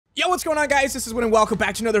Yo, what's going on, guys? This is Wynn and welcome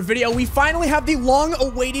back to another video. We finally have the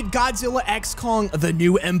long-awaited Godzilla x Kong, the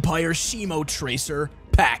new Empire Shimo Tracer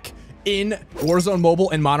pack in Warzone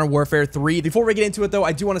Mobile and Modern Warfare 3. Before we get into it, though,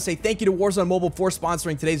 I do want to say thank you to Warzone Mobile for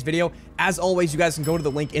sponsoring today's video. As always, you guys can go to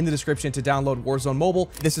the link in the description to download Warzone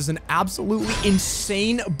Mobile. This is an absolutely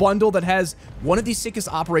insane bundle that has one of the sickest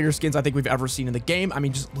operator skins I think we've ever seen in the game. I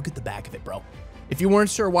mean, just look at the back of it, bro. If you weren't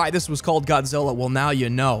sure why this was called Godzilla, well, now you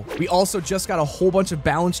know. We also just got a whole bunch of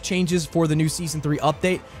balance changes for the new Season 3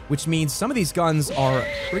 update, which means some of these guns are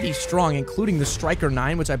pretty strong, including the Striker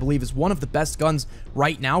 9, which I believe is one of the best guns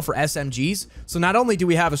right now for SMGs. So not only do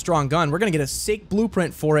we have a strong gun, we're going to get a sick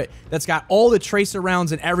blueprint for it that's got all the tracer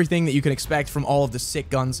rounds and everything that you can expect from all of the sick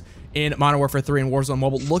guns in Modern Warfare 3 and Warzone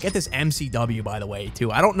Mobile. Look at this MCW, by the way, too.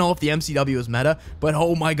 I don't know if the MCW is meta, but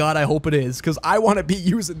oh my god, I hope it is, because I want to be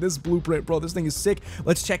using this blueprint, bro. This thing is sick.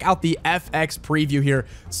 Let's check out the FX preview here.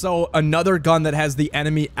 So another gun that has the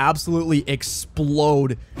enemy absolutely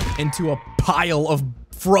explode into a pile of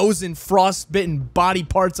frozen, frostbitten body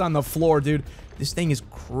parts on the floor, dude. This thing is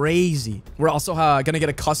crazy. We're also gonna get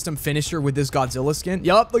a custom finisher with this Godzilla skin.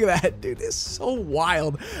 Yup, look at that, dude. It's so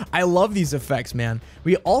wild. I love these effects, man.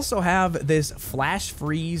 We also have this flash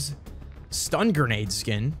freeze stun grenade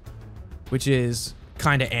skin, which is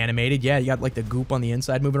kind of animated. Yeah, you got like the goop on the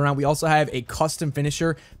inside moving around. We also have a custom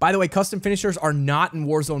finisher. By the way, custom finishers are not in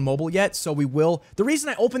Warzone Mobile yet, so we will. The reason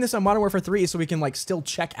I opened this on Modern Warfare 3 is so we can like still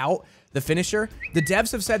check out the finisher. The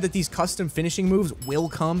devs have said that these custom finishing moves will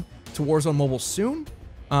come to Warzone Mobile soon,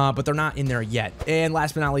 but they're not in there yet. And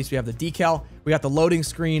last but not least, we have the decal. We got the loading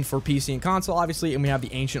screen for PC and console, obviously, and we have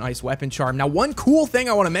the Ancient Ice weapon charm. Now, one cool thing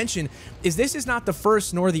I want to mention is this is not the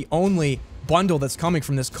first nor the only bundle that's coming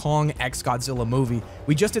from this Kong x Godzilla movie.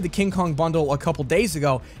 We just did the King Kong bundle a couple days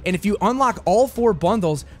ago, and if you unlock all 4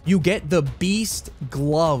 bundles, you get the Beast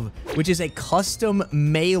Glove, which is a custom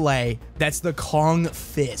melee that's the Kong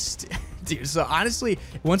fist. Dude, so honestly,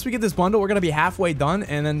 once we get this bundle, we're going to be halfway done,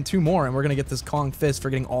 and then 2 more, and we're going to get this Kong fist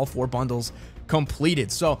for getting all 4 bundles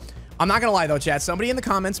completed. So I'm not going to lie, though, chat. Somebody in the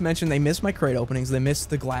comments mentioned they missed my crate openings. They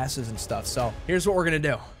missed the glasses and stuff. So here's what we're going to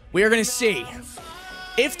do. We are going to see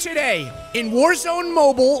if today in Warzone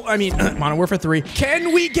Mobile, I mean, Modern Warfare 3,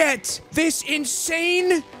 can we get this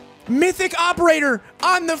insane mythic operator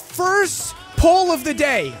on the first poll of the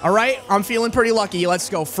day? All right, I'm feeling pretty lucky. Let's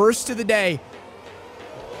go. First to the day.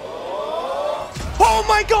 Oh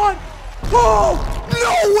my god! Oh,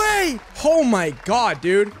 no way! Oh my god,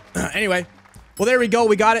 dude. Anyway, well, there we go.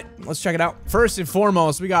 We got it. Let's check it out. First and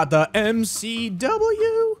foremost, we got the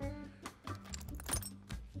MCW.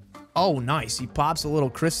 Oh, nice. He pops a little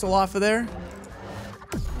crystal off of there.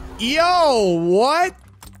 Yo, what?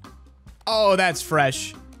 Oh, that's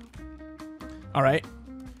fresh. All right.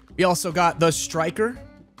 We also got the Striker.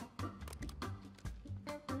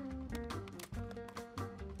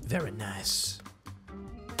 Very nice.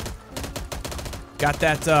 Got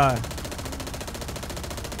that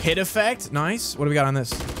hit effect. Nice. What do we got on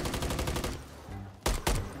this?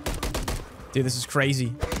 Dude, this is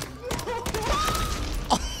crazy.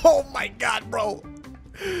 Oh my god, bro.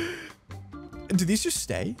 Do these just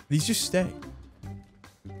stay? These just stay.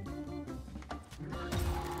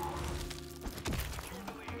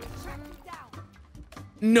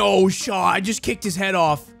 No, Shaw. I just kicked his head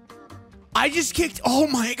off. I just kicked. Oh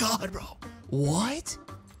my god, bro. What?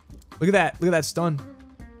 Look at that. Look at that stun.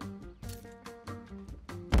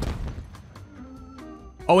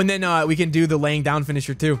 Oh, and then we can do the laying down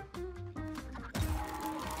finisher too.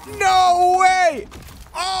 No way!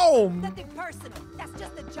 Oh! Nothing personal. That's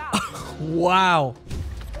just a job. Wow.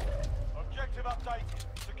 Objective updated.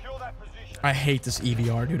 Secure that position. I hate this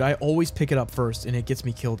EVR, dude. I always pick it up first and it gets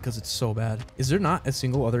me killed because it's so bad. Is there not a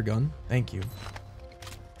single other gun? Thank you.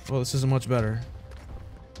 Well, this isn't much better.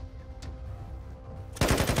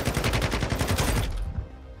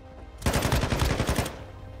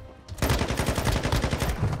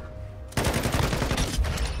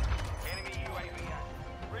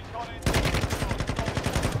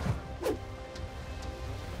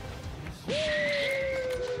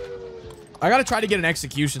 I gotta try to get an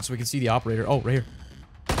execution so we can see the operator. Oh, right here.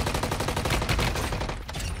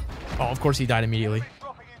 Oh, of course he died immediately.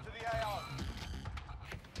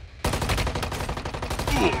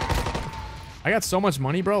 I got so much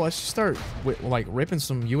money, bro. Let's just start like ripping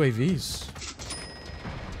some UAVs.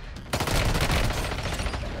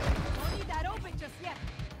 Don't need that open just yet.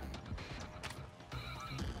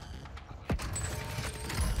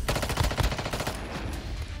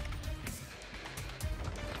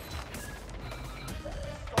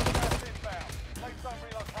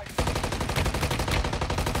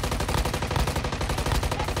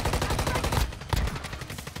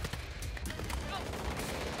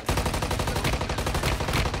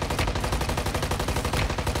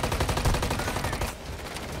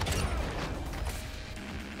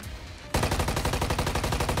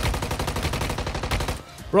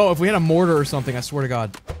 Bro, if we had a mortar or something, I swear to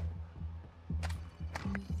God.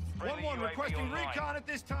 1-1 requesting recon at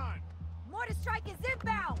this time. Mortar strike is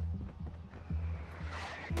inbound.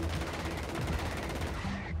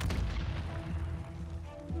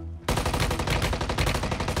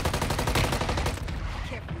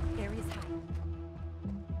 Careful, area's high.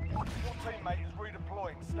 Your teammate is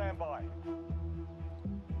redeploying. Stand by.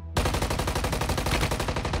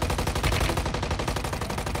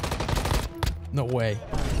 No way.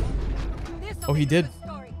 This'll Oh, he make a did. good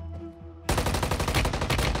story.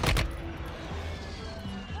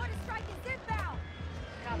 Mortar strike is inbound.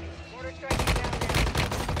 Copy. Mortar strike inbound now.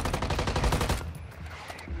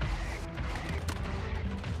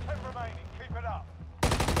 10 remaining. Keep it up.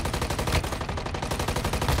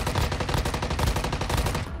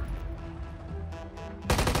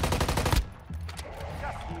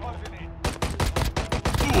 Gas is closing in.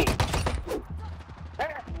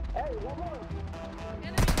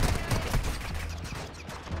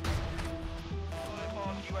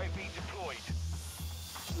 UAV deployed.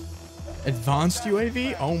 Advanced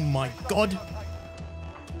UAV? Oh my God.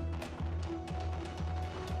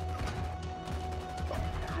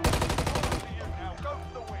 Now go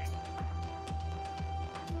for the win.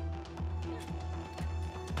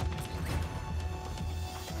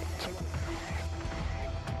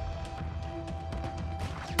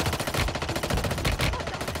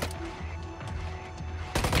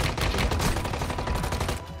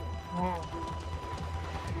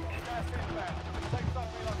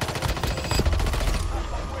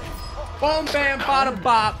 Boom, bam, bada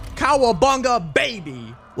bop. Cowabunga,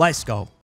 baby. Let's go.